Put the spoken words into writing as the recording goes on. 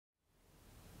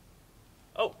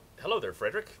Hello there,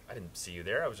 Frederick. I didn't see you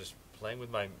there. I was just playing with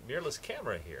my mirrorless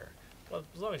camera here. Well,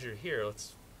 as long as you're here,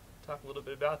 let's talk a little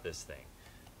bit about this thing.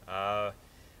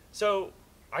 So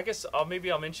I guess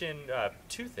maybe I'll mention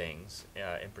two things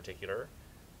in particular.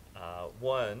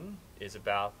 One is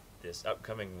about this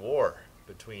upcoming war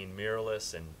between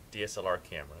mirrorless and DSLR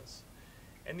cameras.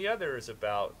 And the other is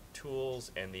about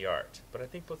tools and the art. But I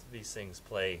think both of these things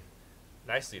play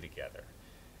nicely together.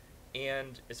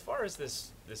 And as far as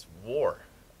this war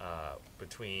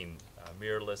between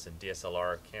mirrorless and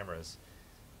DSLR cameras,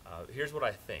 here's what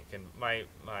I think. And my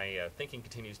thinking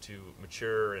continues to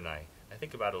mature, and I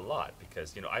think about it a lot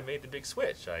because, you know, I made the big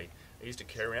switch. I used to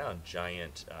carry around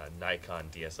giant Nikon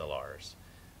DSLRs,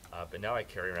 but now I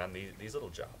carry around these little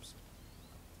jobs.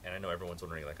 And I know everyone's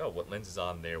wondering, like, oh, what lens is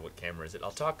on there? What camera is it?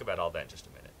 I'll talk about all that in just a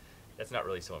minute. That's not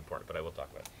really so important, but I will talk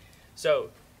about it.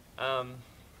 So, a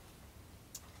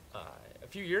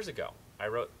few years ago, I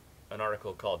wrote an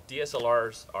article called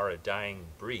 "DSLRs Are a Dying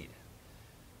Breed."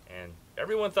 And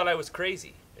everyone thought I was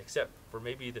crazy, except for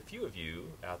maybe the few of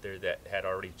you out there that had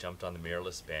already jumped on the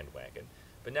mirrorless bandwagon.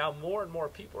 But now more and more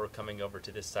people are coming over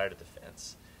to this side of the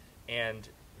fence. And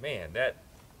man, that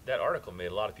article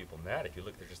made a lot of people mad. If you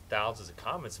look, there's just thousands of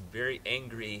comments, very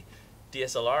angry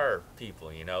DSLR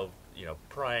people, you know,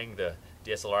 prying the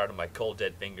DSLR to my cold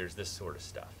dead fingers, this sort of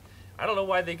stuff. I don't know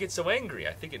why they get so angry.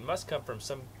 I think it must come from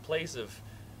some place of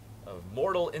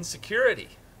mortal insecurity.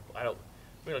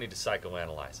 We don't need to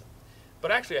psychoanalyze them.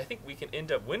 But actually, I think we can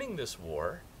end up winning this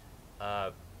war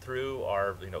through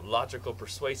our logical,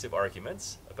 persuasive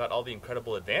arguments about all the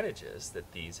incredible advantages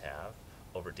that these have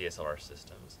over DSLR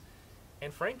systems.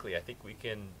 And frankly, I think we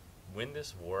can win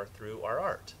this war through our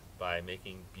art by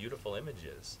making beautiful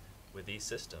images with these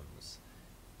systems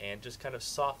and just kind of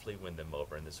softly win them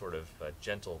over in this sort of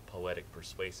gentle, poetic,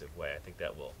 persuasive way. I think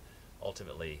that will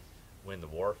ultimately win the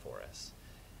war for us.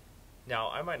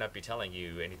 Now, I might not be telling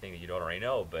you anything that you don't already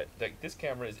know, but this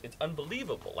camera it's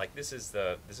unbelievable. Like this is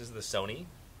the Sony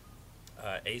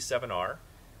A7R.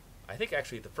 I think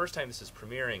actually the first time this is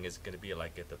premiering is going to be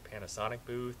like at the Panasonic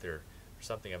booth or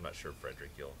something. I'm not sure,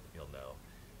 Frederick. You'll know.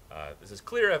 This is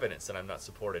clear evidence that I'm not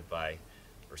supported by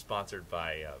or sponsored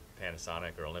by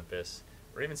Panasonic or Olympus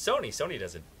or even Sony. Sony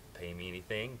doesn't pay me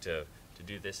anything to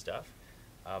do this stuff.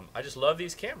 I just love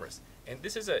these cameras. And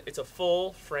this is it's a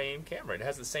full frame camera. It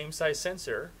has the same size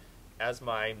sensor as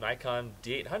my Nikon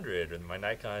D800 or my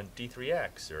Nikon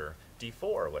D3X or D4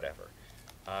 or whatever.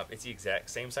 It's the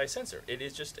exact same size sensor. It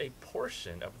is just a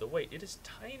portion of the weight. It is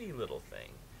a tiny little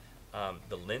thing.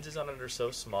 The lenses on it are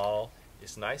so small.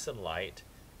 It's nice and light.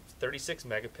 It's 36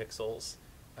 megapixels.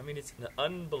 I mean, it's an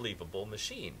unbelievable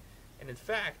machine. And in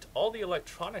fact, all the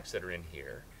electronics that are in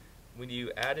here, when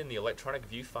you add in the electronic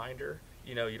viewfinder,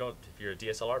 you don't, if you're a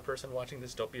DSLR person watching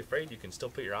this, don't be afraid. You can still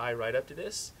put your eye right up to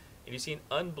this, and you see an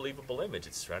unbelievable image.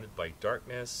 It's surrounded by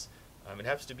darkness. It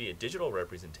happens to be a digital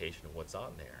representation of what's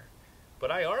on there.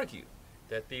 But I argue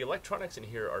that the electronics in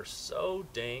here are so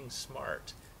dang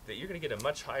smart that you're going to get a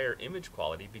much higher image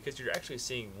quality because you're actually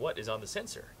seeing what is on the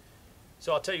sensor.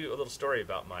 So I'll tell you a little story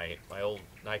about my old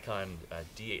Nikon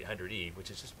D800E, which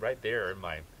is just right there in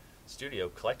my studio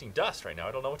collecting dust right now.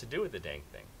 I don't know what to do with the dang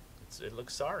thing. It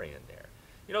looks sorry in there.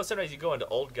 You know, sometimes you go into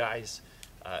old guys'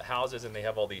 houses and they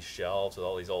have all these shelves with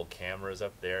all these old cameras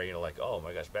up there. You know, like, oh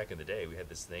my gosh, back in the day we had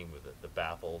this thing with the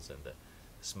baffles and the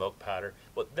smoke powder.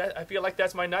 Well, I feel like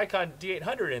that's my Nikon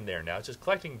D800 in there now. It's just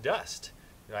collecting dust.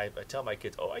 You know, I tell my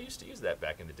kids, oh, I used to use that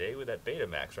back in the day with that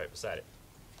Betamax right beside it.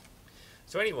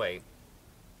 So anyway,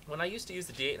 when I used to use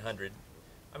the D800,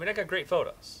 I mean, I got great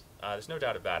photos. There's no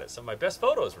doubt about it. Some of my best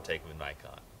photos were taken with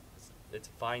Nikon. It's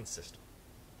a fine system.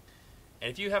 And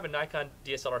if you have a Nikon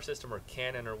DSLR system or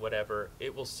Canon or whatever,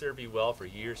 it will serve you well for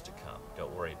years to come.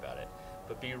 Don't worry about it.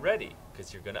 But be ready,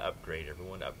 because you're going to upgrade.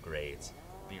 Everyone upgrades.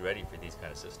 Be ready for these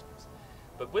kind of systems.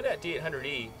 But with that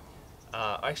D800E,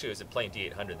 actually it was a plain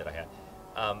D800 that I had,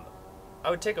 I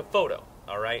would take a photo,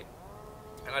 all right?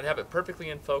 And I'd have it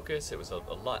perfectly in focus. It was a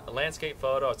landscape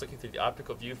photo. I was looking through the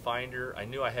optical viewfinder. I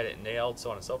knew I had it nailed, so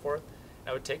on and so forth. And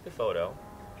I would take the photo,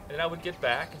 and then I would get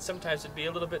back, and sometimes it'd be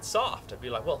a little bit soft. I'd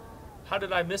be like, well, how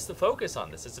did I miss the focus on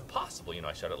this? It's impossible. You know,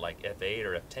 I shot it like f8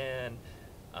 or f10.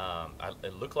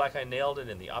 It looked like I nailed it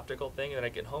in the optical thing, and then I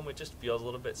get home, it just feels a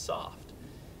little bit soft.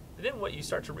 And then what you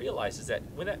start to realize is that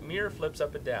when that mirror flips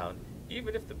up and down,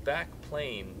 even if the back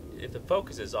plane, if the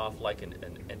focus is off like an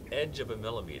edge of a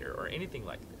millimeter or anything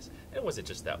like this, and it wasn't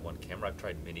just that one camera, I've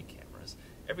tried many cameras,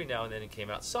 every now and then it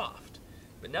came out soft.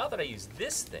 But now that I use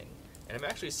this thing, and I'm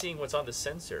actually seeing what's on the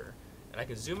sensor, and I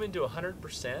can zoom into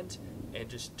 100% and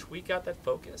just tweak out that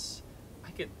focus,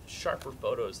 I get sharper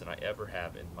photos than I ever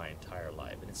have in my entire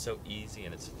life. And it's so easy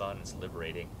and it's fun, it's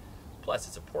liberating. Plus,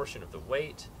 it's a portion of the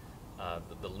weight.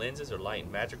 The lenses are light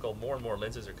and magical. More and more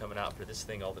lenses are coming out for this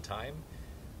thing all the time.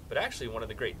 But actually, one of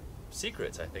the great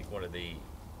secrets, I think one of the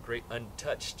great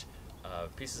untouched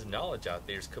pieces of knowledge out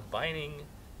there is combining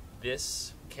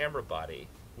this camera body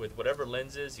with whatever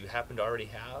lenses you happen to already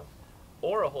have,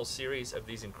 or a whole series of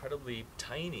these incredibly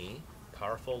tiny,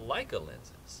 powerful Leica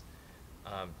lenses.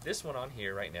 This one on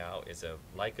here right now is a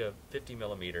Leica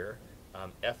 50mm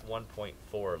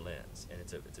f1.4 lens, and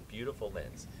it's a beautiful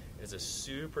lens. It's a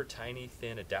super tiny,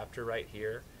 thin adapter right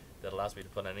here that allows me to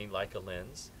put on any Leica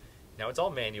lens. Now it's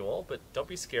all manual, but don't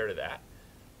be scared of that.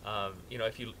 You know,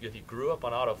 if you grew up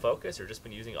on autofocus or just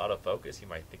been using autofocus, you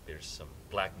might think there's some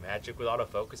black magic with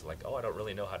autofocus, like, oh, I don't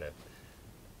really know how to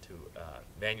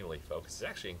manually focus. It's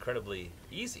actually incredibly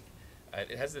easy.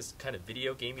 It has this kind of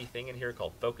video gamey thing in here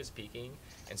called focus peaking,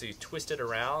 and so you twist it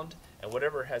around, and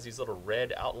whatever has these little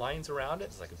red outlines around it,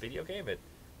 it's like a video game.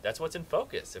 That's what's in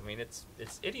focus. I mean, it's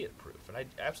idiot proof, and I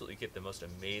absolutely get the most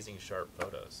amazing sharp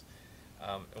photos.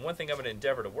 And one thing I'm going to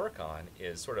endeavor to work on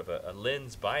is sort of a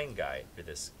lens buying guide for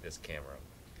this camera,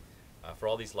 for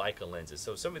all these Leica lenses.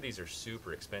 So some of these are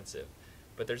super expensive,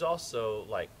 but there's also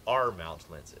like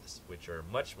R-mount lenses, which are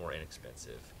much more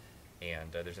inexpensive,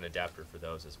 and there's an adapter for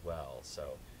those as well.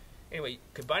 So anyway,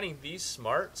 combining these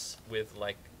smarts with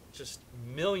like just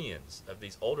millions of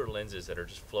these older lenses that are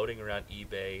just floating around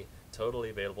eBay,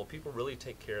 totally available. People really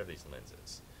take care of these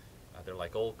lenses. They're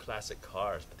like old classic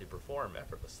cars, but they perform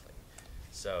effortlessly.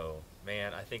 So,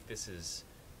 man, I think this is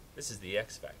the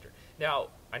X factor. Now,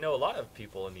 I know a lot of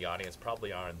people in the audience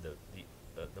probably are in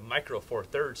the Micro Four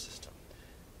Thirds system,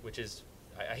 which is,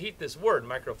 I hate this word,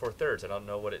 Micro Four Thirds. I don't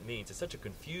know what it means. It's such a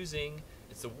confusing,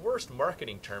 it's the worst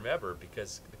marketing term ever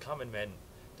because the common man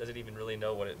doesn't even really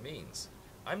know what it means.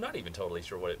 I'm not even totally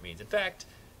sure what it means. In fact,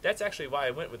 that's actually why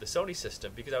I went with the Sony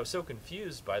system, because I was so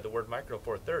confused by the word Micro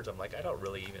Four Thirds. I'm like, I don't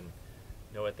really even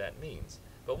know what that means.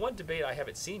 But one debate I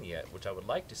haven't seen yet, which I would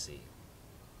like to see,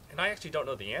 and I actually don't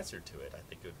know the answer to it. I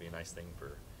think it would be a nice thing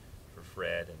for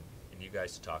Fred and you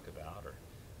guys to talk about, or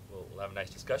we'll have a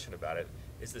nice discussion about it,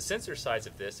 is the sensor size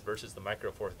of this versus the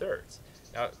Micro Four Thirds.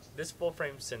 Now, this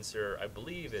full-frame sensor, I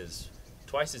believe, is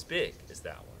twice as big as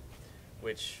that one,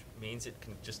 which means it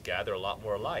can just gather a lot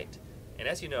more light. And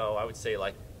as you know, I would say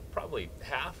like probably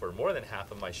half or more than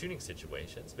half of my shooting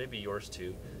situations, maybe yours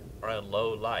too, are on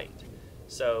low light.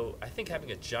 So I think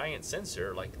having a giant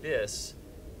sensor like this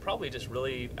probably just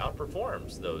really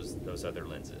outperforms those other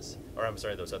lenses, or I'm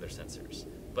sorry, those other sensors.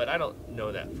 But I don't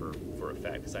know that for a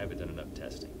fact because I haven't done enough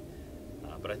testing.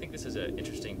 But I think this is an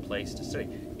interesting place to study.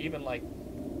 Even like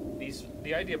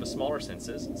the idea of a smaller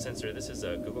sensor. This is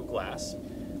a Google Glass.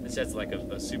 This has like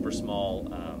a super small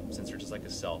sensor, just like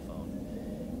a cell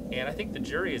phone. And I think the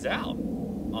jury is out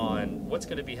on what's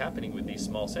going to be happening with these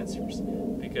small sensors,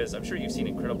 because I'm sure you've seen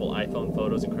incredible iPhone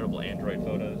photos, incredible Android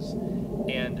photos,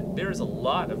 and there's a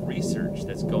lot of research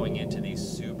that's going into these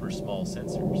super small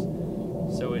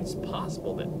sensors. So it's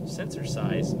possible that sensor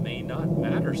size may not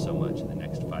matter so much in the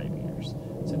next 5 years.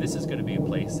 So this is going to be a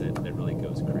place that really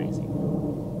goes crazy.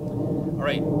 All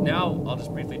right, now I'll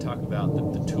just briefly talk about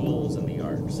the tools and the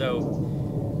art. So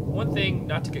one thing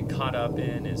not to get caught up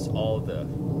in is all the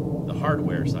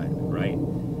hardware side of it, right?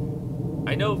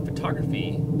 I know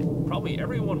photography, probably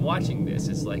everyone watching this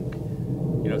is like,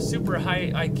 you know, super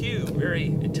high IQ, very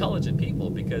intelligent people,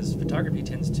 because photography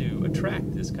tends to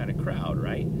attract this kind of crowd,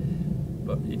 right?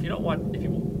 But if you don't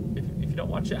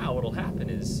watch out, what'll happen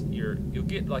is you'll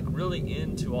get like really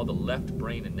into all the left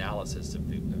brain analysis of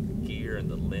the gear and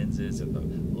the lenses and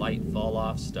the light fall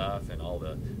off stuff and all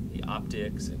the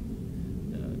optics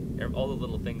and all the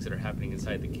little things that are happening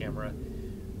inside the camera.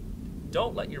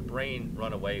 Don't let your brain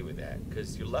run away with that,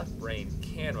 because your left brain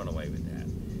can run away with that.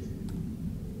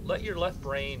 Let your left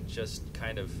brain just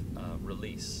kind of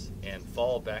release and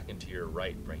fall back into your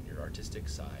right brain, your artistic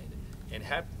side, and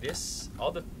have this,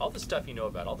 all the stuff you know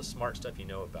about, all the smart stuff you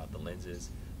know about the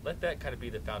lenses, let that kind of be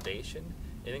the foundation,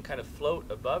 and then kind of float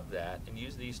above that and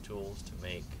use these tools to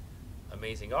make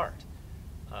amazing art.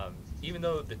 Even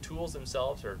though the tools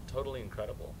themselves are totally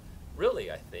incredible,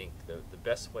 really, I think the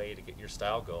best way to get your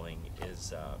style going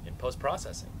is in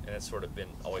post-processing, and that's sort of been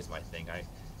always my thing. I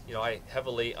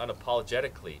heavily,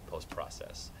 unapologetically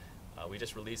post-process. We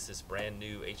just released this brand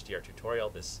new HDR tutorial,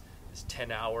 this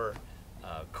 10-hour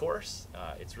course.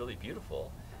 It's really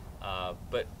beautiful,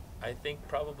 but I think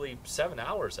probably 7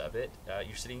 hours of it,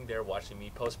 you're sitting there watching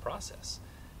me post-process,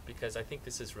 because I think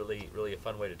this is really, really a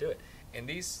fun way to do it. And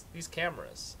these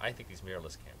cameras, I think these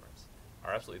mirrorless cameras,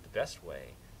 are absolutely the best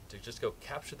way to just go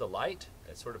capture the light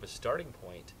as sort of a starting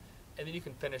point, and then you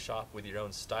can finish off with your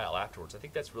own style afterwards. I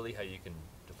think that's really how you can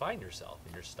define yourself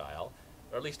and your style,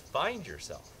 or at least find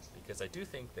yourself, because I do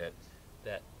think that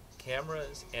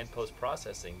cameras and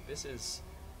post-processing, this is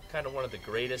kind of one of the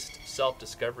greatest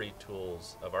self-discovery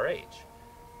tools of our age.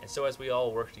 And so as we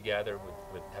all work together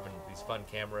with having these fun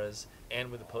cameras and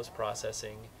with the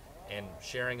post-processing and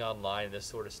sharing online and this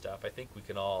sort of stuff, I think we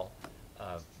can all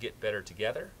get better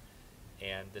together.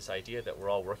 And this idea that we're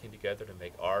all working together to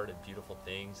make art and beautiful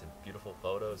things and beautiful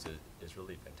photos is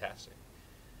really fantastic.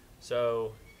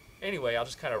 So anyway, I'll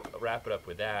just kind of wrap it up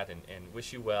with that and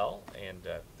wish you well, and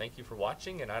thank you for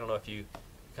watching. And I don't know if you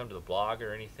come to the blog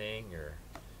or anything, or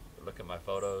look at my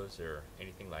photos or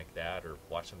anything like that, or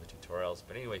watch some of the tutorials,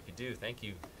 but anyway, if you do, thank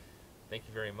you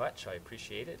very much. I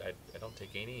appreciate it. I don't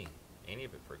take any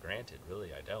of it for granted,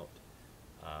 really. I don't.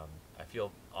 I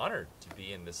feel honored to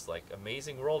be in this like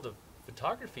amazing world of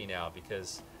photography now,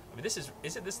 because I mean,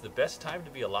 isn't this the best time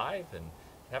to be alive and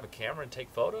have a camera and take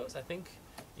photos? I think,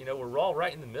 you know, we're all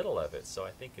right in the middle of it, so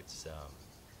I think it's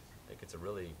a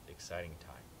really exciting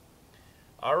time.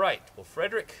 All right, well,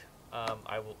 Frederick,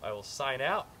 I will sign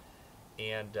out,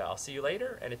 and I'll see you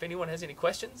later. And if anyone has any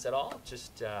questions at all,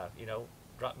 just you know,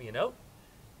 drop me a note,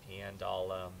 and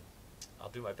I'll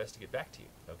do my best to get back to you.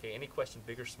 Okay, any question,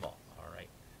 big or small. All right.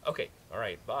 Okay. All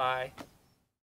right. Bye.